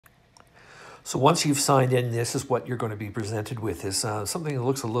So once you've signed in, this is what you're going to be presented with, is something that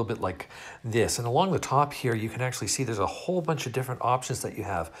looks a little bit like this. And along the top here, you can actually see there's a whole bunch of different options that you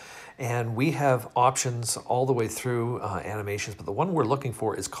have. And we have options all the way through animations, but the one we're looking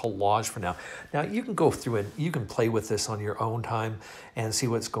for is collage for now. Now you can go through and you can play with this on your own time and see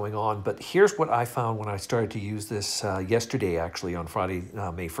what's going on. But here's what I found when I started to use this yesterday, actually on Friday,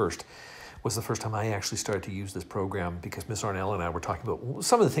 May 1st. Was the first time I actually started to use this program, because Miss Arnell and I were talking about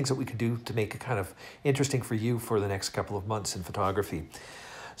some of the things that we could do to make it kind of interesting for you for the next couple of months in photography.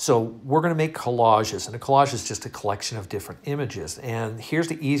 So we're going to make collages, and a collage is just a collection of different images. And here's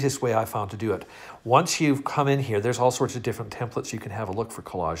the easiest way I found to do it. Once you've come in here, there's all sorts of different templates you can have a look for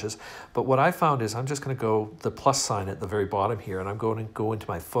collages. But what I found is I'm just going to go the plus sign at the very bottom here, and I'm going to go into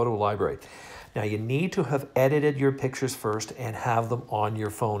my photo library. Now you need to have edited your pictures first and have them on your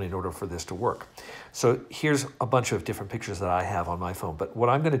phone in order for this to work. So here's a bunch of different pictures that I have on my phone. But what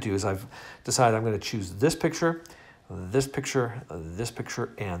I'm going to do is I've decided I'm going to choose this picture, and this picture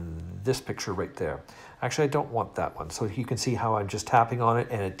right there. Actually, I don't want that one. So you can see how I'm just tapping on it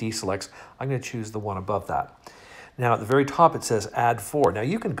and it deselects. I'm going to choose the one above that. Now at the very top it says add 4. Now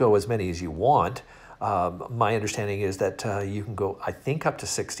you can go as many as you want. My understanding is that you can go, I think, up to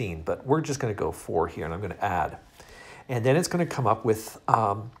 16, but we're just going to go 4 here, and I'm going to add. And then it's going to come up with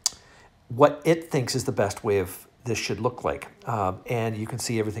what it thinks is the best way of this should look like. And you can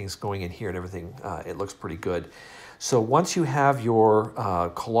see everything's going in here and everything. It looks pretty good. So once you have your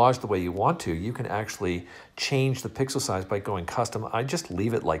collage the way you want to, you can actually change the pixel size by going custom. I just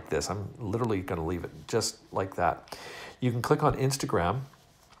leave it like this. I'm literally going to leave it just like that. You can click on Instagram,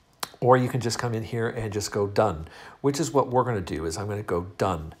 or you can just come in here and just go done, which is what we're going to do. Is I'm going to go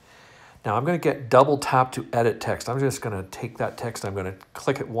done. Now I'm going to get double tap to edit text. I'm just going to take that text, I'm going to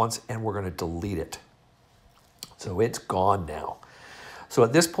click it once, and we're going to delete it. So it's gone now. So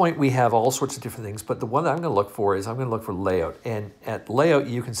at this point we have all sorts of different things, but the one that I'm going to look for is I'm going to look for layout. And at layout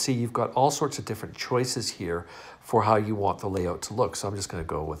you can see you've got all sorts of different choices here for how you want the layout to look. So I'm just going to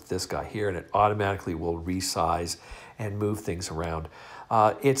go with this guy here, and it automatically will resize and move things around.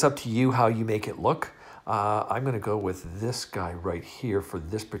 It's up to you how you make it look. I'm going to go with this guy right here for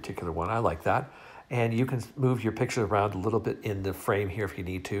this particular one. I like that. And you can move your picture around a little bit in the frame here if you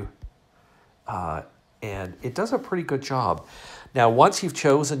need to. And it does a pretty good job. Now, once you've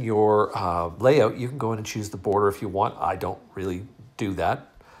chosen your layout, you can go in and choose the border if you want. I don't really do that.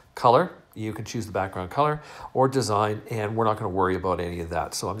 Color, you can choose the background color, or design, and we're not going to worry about any of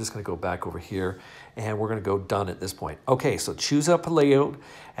that. So I'm just going to go back over here, and we're going to go done at this point. Okay, so choose up a layout,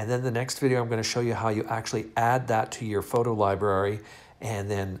 and then the next video I'm going to show you how you actually add that to your photo library and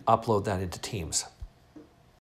then upload that into Teams.